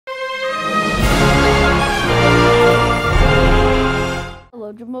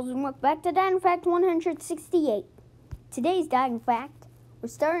Jimbos, and welcome back to Dino Fact 168. Today's Dino Fact, we're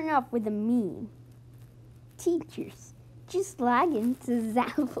starting off with a meme. Teachers, just log into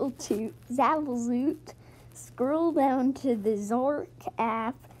Zavelzoot, scroll down to the Zork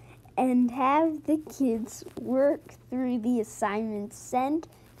app, and have the kids work through the assignments sent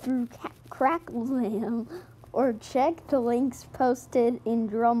through Cracklam, or check the links posted in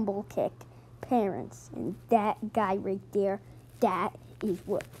Drumblekick. Parents, and that guy right there, that is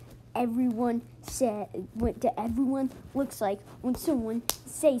what everyone said, what everyone looks like when someone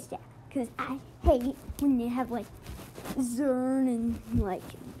says that. Because I hate when they have like Zern and like,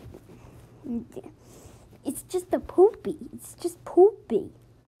 it's just a poopy. It's just poopy.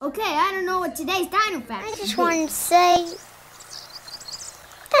 Okay, I don't know what today's Dino Fact is. I just wanted to say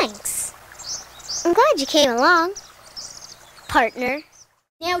thanks. I'm glad you came along, partner.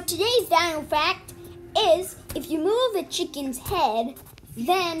 Now, today's Dino Fact is, if you move a chicken's head,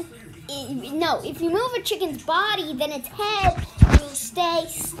 then, if you move a chicken's body, then its head will stay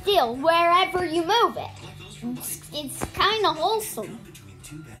still wherever you move it. It's kind of wholesome.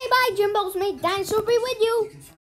 Hey, bye, Jimbos. May Dinosaur be with you.